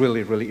that is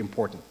really, really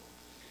important.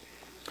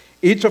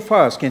 Each of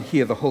us can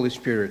hear the Holy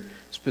Spirit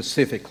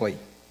specifically.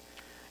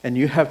 And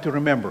you have to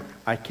remember,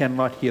 I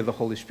cannot hear the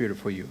Holy Spirit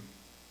for you.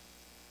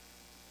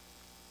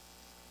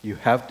 You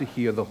have to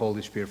hear the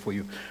Holy Spirit for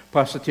you.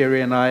 Pastor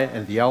Terry and I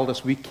and the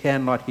elders, we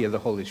cannot hear the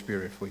Holy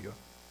Spirit for you.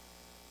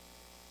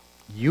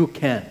 You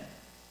can.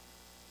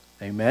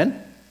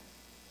 Amen?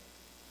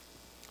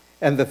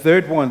 And the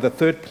third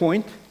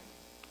point,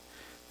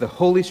 the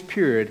Holy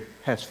Spirit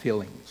has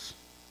feelings.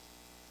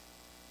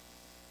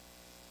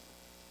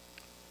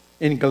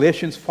 In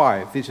Galatians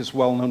 5, this is a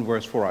well-known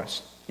verse for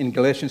us. In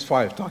Galatians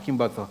 5, talking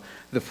about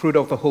the fruit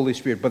of the Holy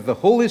Spirit. But the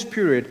Holy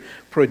Spirit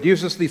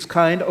produces this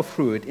kind of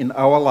fruit in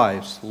our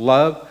lives: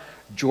 love,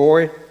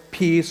 joy,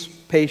 peace,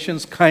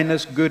 patience,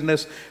 kindness,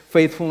 goodness,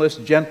 faithfulness,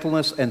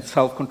 gentleness, and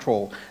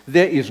self-control.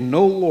 There is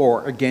no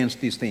law against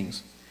these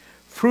things.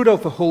 Fruit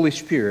of the Holy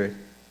Spirit,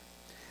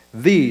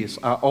 these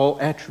are all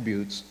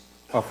attributes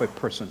of a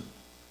person.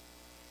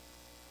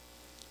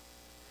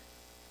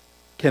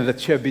 Can the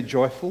chair be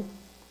joyful?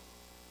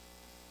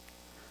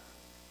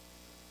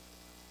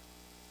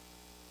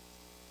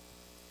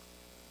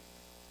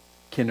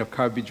 Can your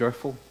car be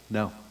joyful?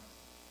 No.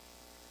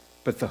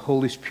 But the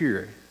Holy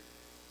Spirit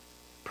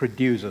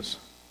produces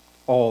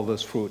all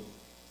this fruit.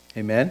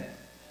 Amen?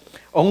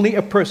 Only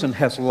a person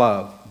has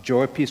love,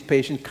 joy, peace,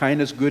 patience,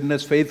 kindness,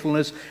 goodness,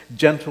 faithfulness,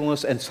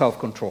 gentleness, and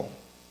self-control.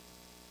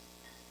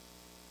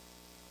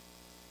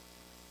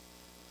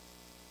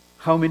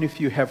 How many of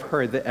you have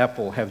heard the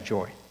apple have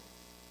joy?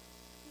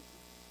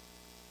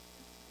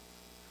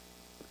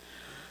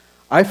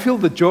 I feel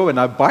the joy when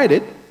I bite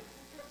it.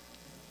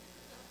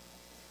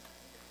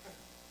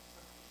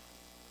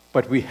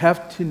 But we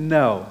have to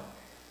know,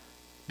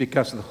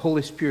 because the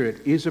Holy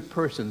Spirit is a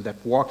person that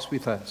walks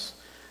with us,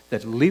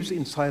 that lives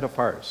inside of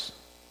us,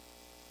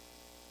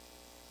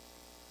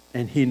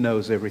 and He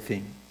knows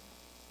everything.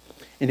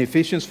 In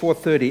Ephesians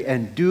 4:30,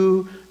 and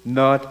do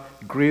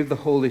not grieve the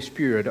Holy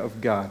Spirit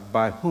of God,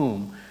 by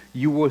whom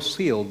you were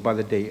sealed by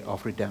the day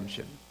of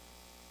redemption.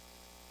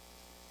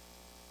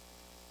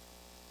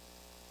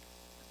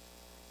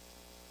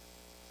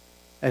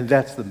 And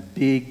that's the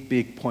big,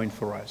 big point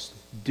for us.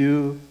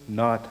 Do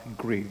not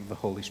grieve the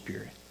Holy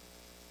Spirit.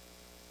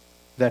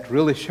 That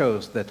really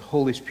shows that the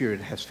Holy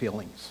Spirit has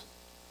feelings.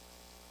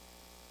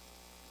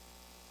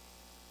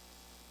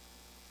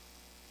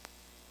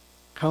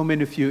 How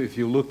many of you, if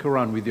you look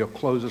around with your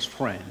closest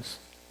friends,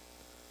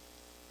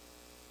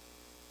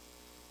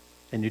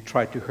 and you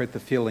try to hurt the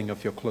feeling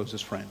of your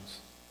closest friends?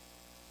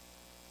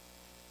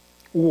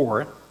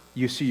 Or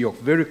you see your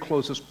very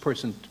closest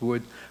person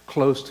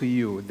close to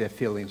you, their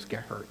feelings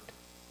get hurt.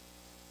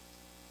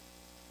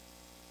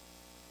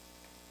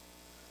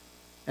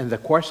 And the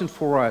question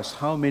for us,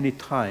 how many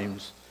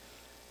times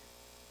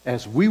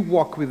as we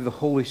walk with the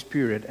Holy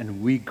Spirit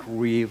and we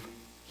grieve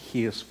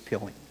His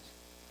feelings?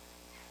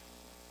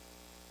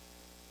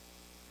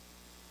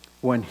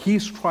 When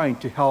He's trying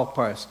to help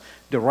us,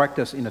 direct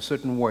us in a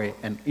certain way,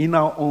 and in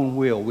our own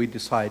will we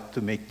decide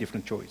to make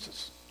different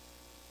choices.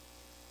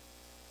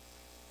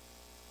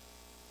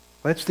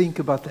 Let's think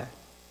about that.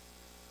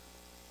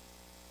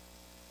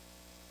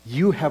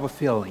 You have a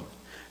feeling.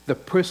 The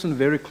person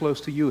very close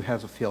to you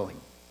has a feeling.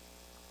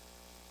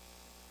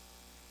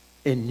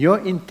 In your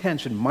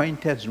intention, my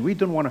intention, we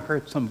don't want to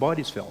hurt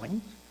somebody's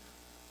feelings.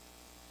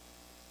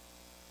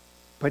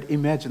 But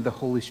imagine the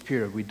Holy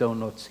Spirit, we do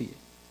not see it.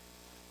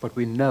 But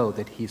we know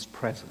that He's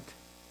present.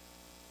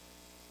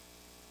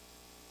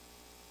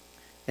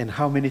 And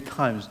how many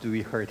times do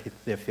we hurt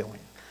their feeling?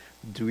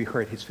 Do we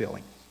hurt His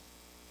feelings?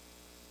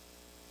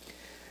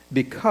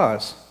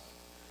 Because,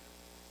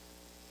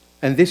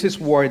 and this is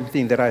one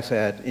thing that I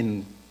said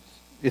in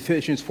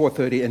Ephesians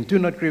 4:30, and do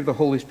not grieve the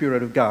Holy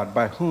Spirit of God,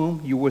 by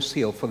whom you were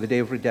sealed for the day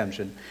of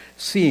redemption.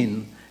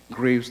 Sin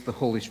grieves the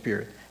Holy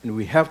Spirit. And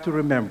we have to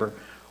remember,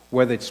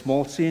 whether it's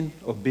small sin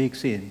or big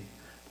sin,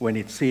 when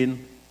it's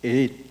sin,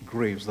 it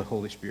grieves the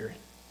Holy Spirit.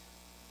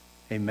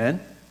 Amen?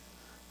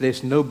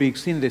 There's no big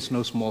sin, there's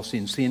no small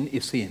sin. Sin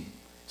is sin.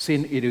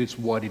 Sin, it is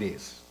what it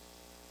is.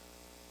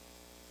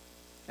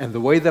 And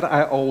the way that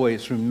I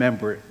always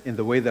remember, in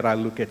the way that I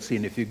look at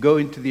sin, if you go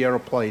into the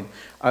airplane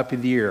up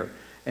in the air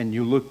and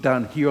you look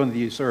down here on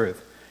this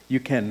earth, you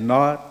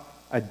cannot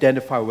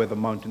identify where the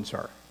mountains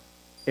are.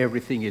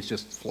 Everything is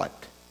just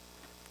flat.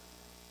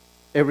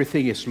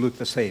 Everything is look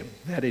the same.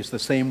 That is the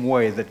same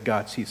way that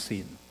God sees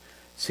sin.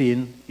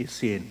 Sin is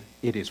sin.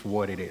 It is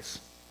what it is.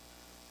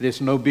 There's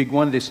no big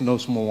one, there's no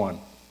small one.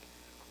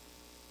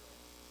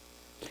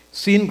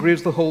 Sin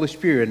grieves the Holy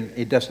Spirit.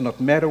 It does not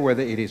matter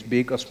whether it is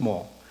big or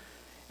small.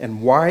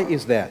 And why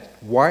is that?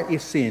 Why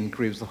is sin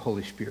grieves the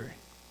Holy Spirit?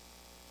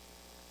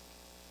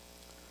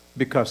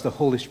 Because the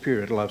Holy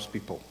Spirit loves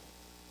people.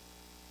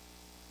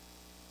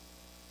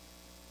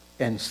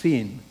 And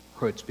sin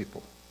hurts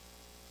people.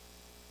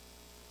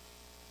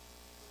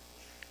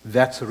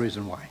 That's the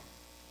reason why.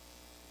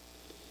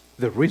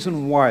 The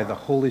reason why the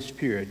Holy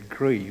Spirit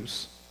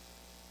grieves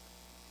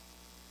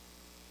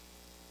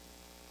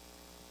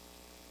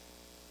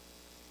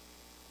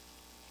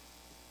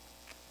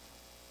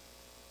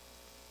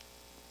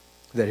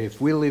that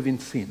if we live in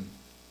sin,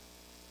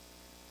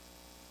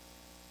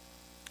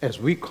 as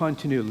we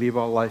continue to live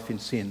our life in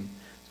sin,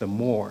 the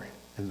more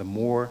and the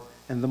more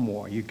and the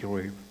more you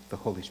grieve the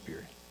Holy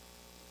Spirit.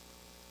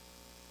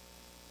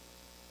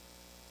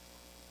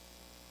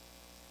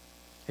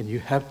 And you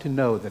have to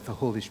know that the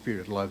Holy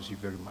Spirit loves you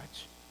very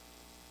much.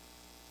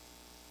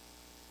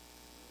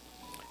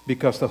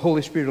 Because the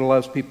Holy Spirit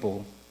loves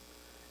people,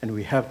 and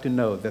we have to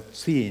know that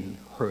sin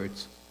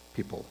hurts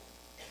people.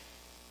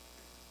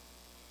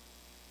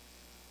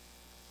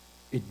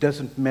 It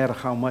doesn't matter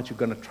how much you're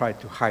going to try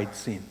to hide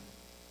sin.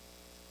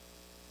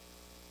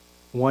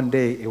 One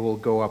day it will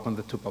go up on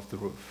the top of the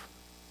roof.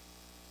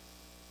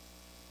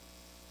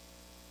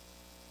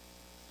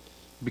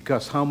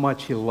 Because how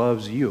much He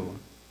loves you,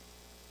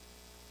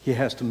 He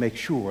has to make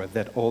sure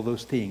that all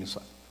those things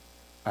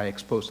are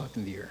exposed up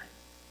in the air.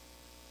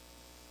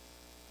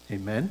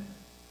 Amen?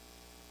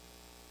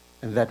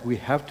 And that we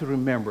have to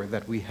remember,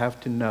 that we have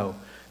to know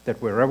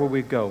that wherever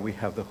we go, we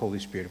have the Holy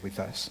Spirit with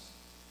us.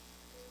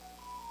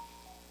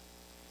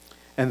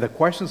 And the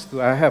questions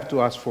that I have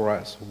to ask for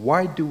us,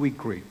 why do we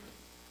grieve?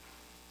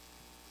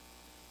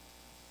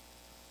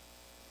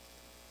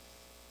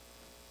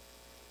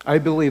 I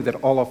believe that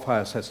all of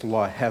us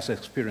has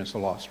experienced a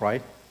loss,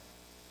 right?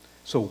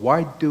 So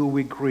why do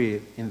we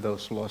grieve in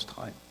those lost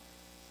times?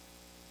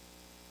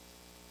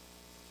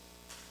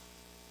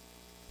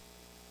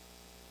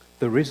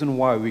 The reason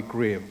why we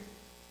grieve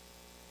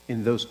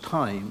in those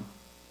times,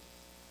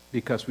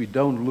 because we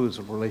don't lose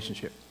a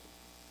relationship.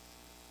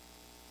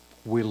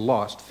 We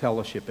lost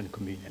fellowship and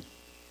communion.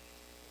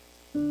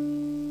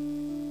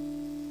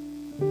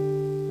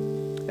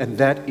 And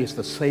that is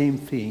the same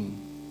thing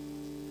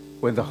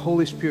when the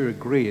Holy Spirit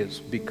grieves,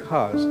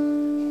 because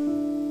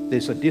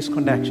there's a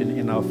disconnection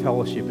in our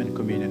fellowship and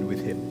communion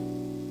with Him.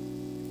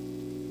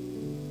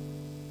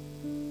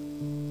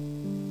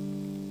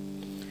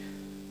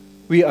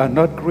 We are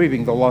not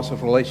grieving the loss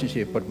of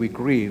relationship, but we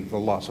grieve the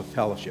loss of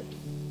fellowship.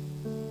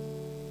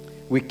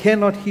 We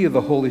cannot hear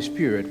the Holy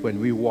Spirit when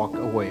we walk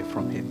away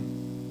from Him.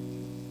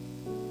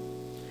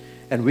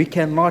 And we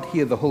cannot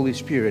hear the Holy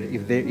Spirit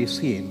if there is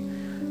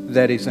sin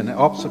that is an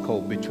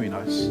obstacle between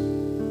us.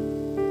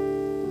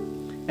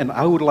 And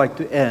I would like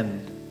to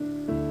end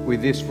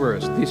with this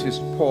verse. This is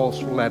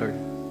Paul's letter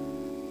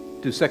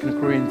to 2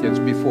 Corinthians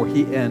before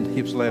he ends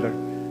his letter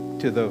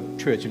to the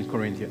church in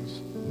Corinthians.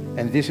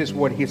 And this is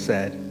what he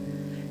said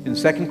in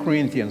 2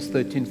 Corinthians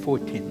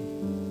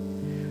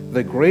 13:14.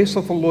 The grace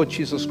of the Lord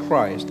Jesus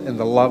Christ and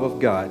the love of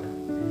God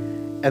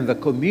and the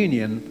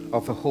communion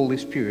of the Holy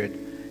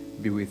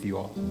Spirit be with you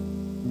all.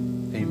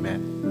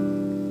 Amen.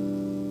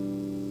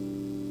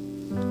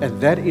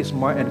 And that is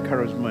my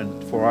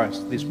encouragement for us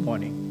this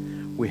morning.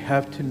 We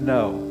have to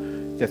know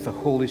that the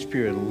Holy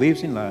Spirit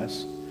lives in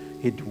us,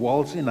 He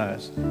dwells in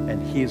us,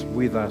 and He is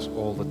with us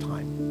all the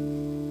time.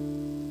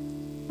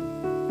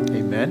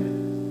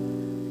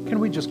 Amen. Can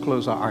we just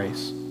close our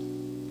eyes?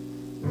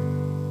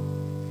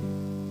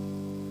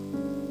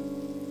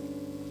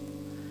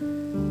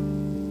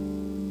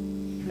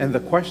 And the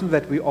question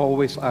that we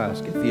always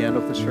ask at the end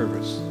of the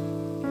service,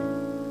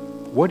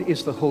 what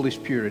is the Holy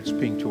Spirit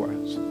speaking to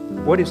us?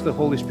 What is the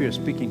Holy Spirit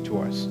speaking to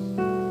us?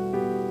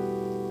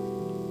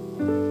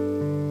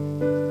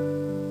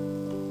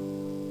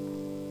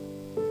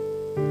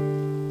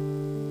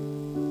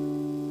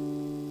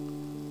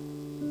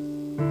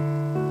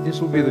 This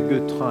will be the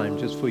good time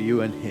just for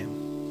you and Him.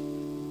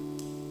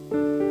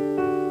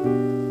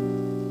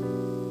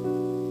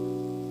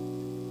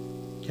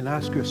 You can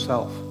ask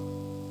yourself,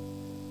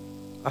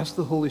 ask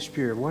the Holy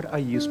Spirit, what are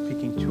you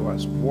speaking to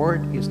us?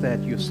 What is that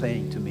you're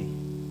saying to me?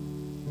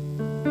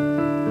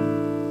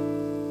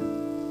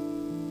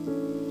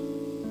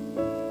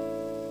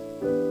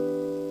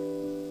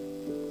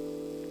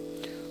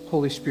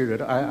 Holy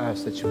Spirit, I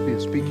ask that you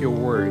please speak your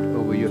word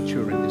over your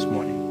children this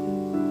morning.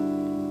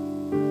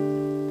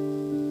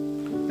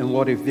 And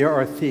Lord, if there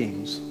are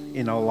things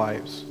in our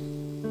lives,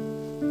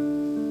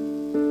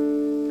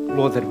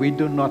 Lord, that we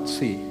do not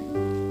see,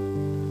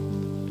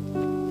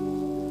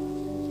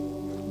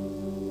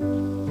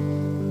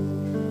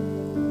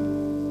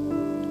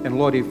 and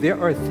Lord, if there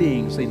are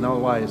things in our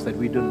lives that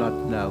we do not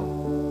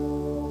know,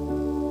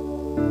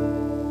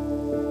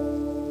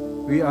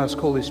 we ask,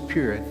 Holy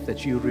Spirit,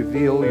 that you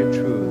reveal your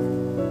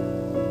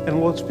truth.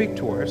 And Lord, speak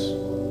to us.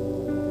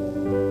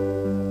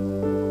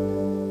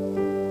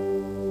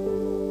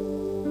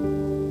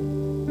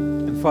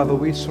 And Father,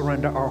 we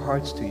surrender our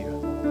hearts to you.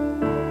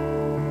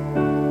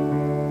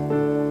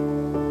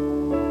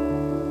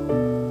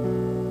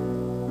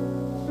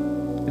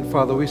 And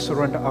Father, we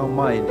surrender our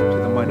mind to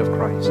the mind of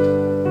Christ.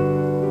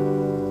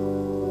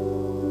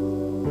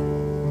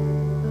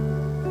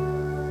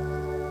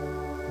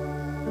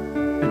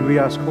 We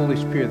ask, Holy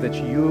Spirit, that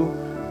you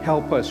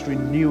help us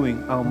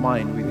renewing our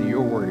mind with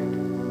your word.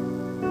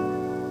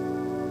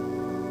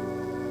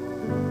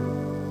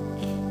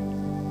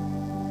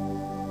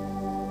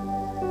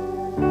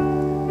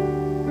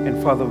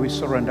 And Father, we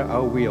surrender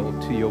our will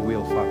to your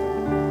will, Father.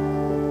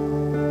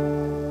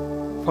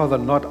 Father,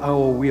 not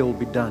our will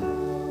be done,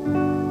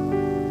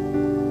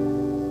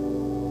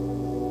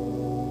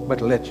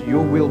 but let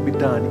your will be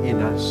done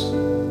in us.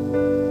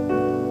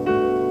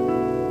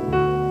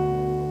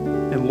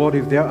 Lord,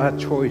 if there are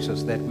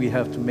choices that we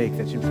have to make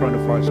that's in front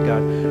of us,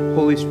 God,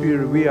 Holy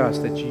Spirit, we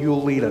ask that you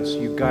lead us,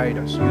 you guide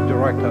us, you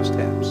direct our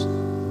steps.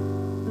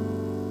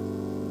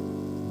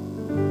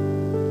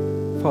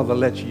 Father,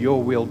 let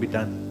your will be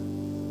done.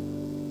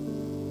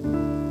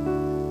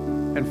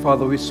 And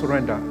Father, we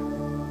surrender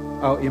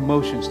our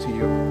emotions to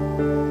you,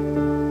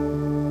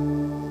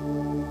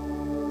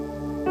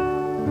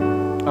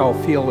 our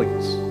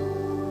feelings.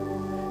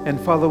 And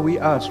Father, we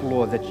ask,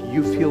 Lord, that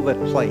you fill that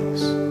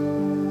place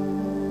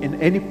in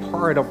any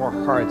part of our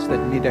hearts that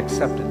need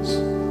acceptance,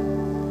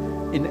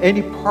 in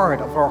any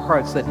part of our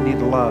hearts that need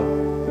love,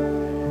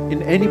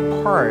 in any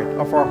part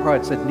of our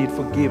hearts that need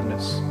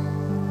forgiveness.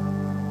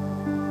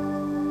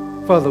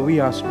 Father,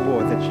 we ask,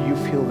 Lord, that you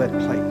fill that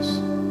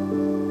place.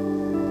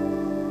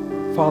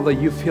 Father,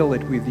 you fill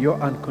it with your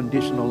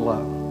unconditional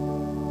love.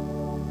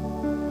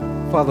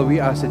 Father, we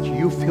ask that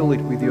you fill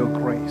it with your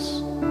grace.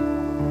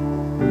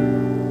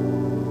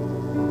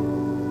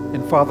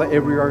 And Father,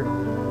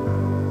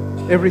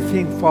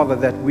 everything, Father,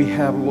 that we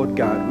have, Lord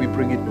God, we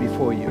bring it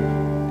before you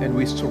and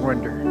we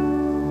surrender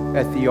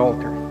at the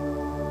altar.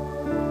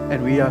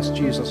 And we ask,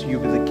 Jesus, you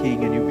be the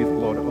King and you be the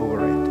Lord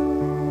over it.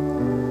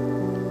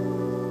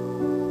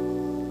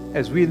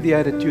 As we in the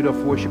attitude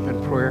of worship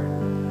and prayer,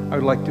 I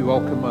would like to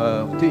welcome,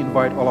 to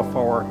invite all of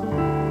our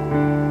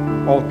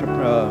altar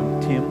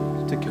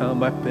team to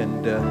come up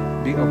and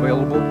be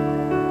available.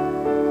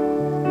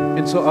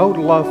 And so I would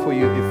love for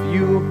you, if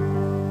you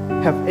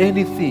have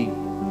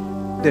anything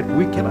that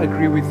we can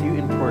agree with you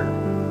in prayer.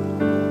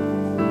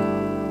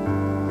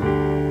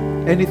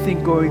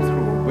 Anything going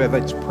through, whether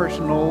it's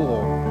personal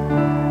or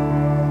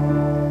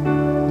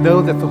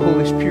know that the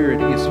Holy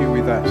Spirit is here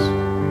with us.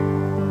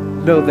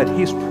 Know that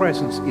His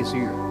presence is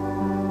here.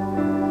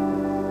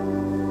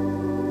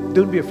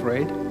 Don't be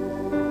afraid.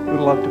 We'd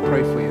love to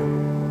pray for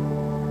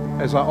you.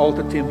 As our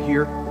altar team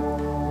here,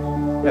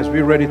 as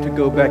we're ready to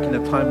go back in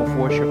a time of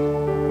worship.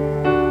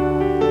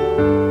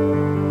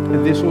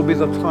 And this will be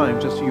the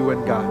time just you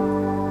and God.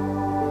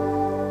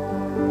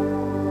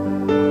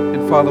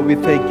 Father, we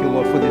thank you,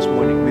 Lord, for this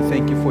morning. We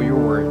thank you for your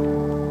word.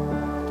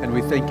 And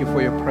we thank you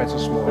for your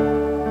presence, Lord.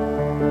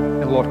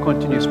 And Lord,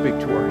 continue to speak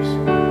to us.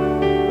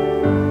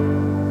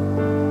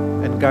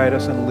 And guide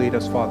us and lead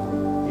us, Father,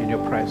 in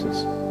your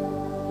presence.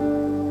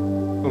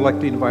 We'd like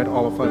to invite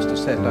all of us to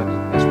stand up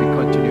as we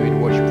continue in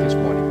worship.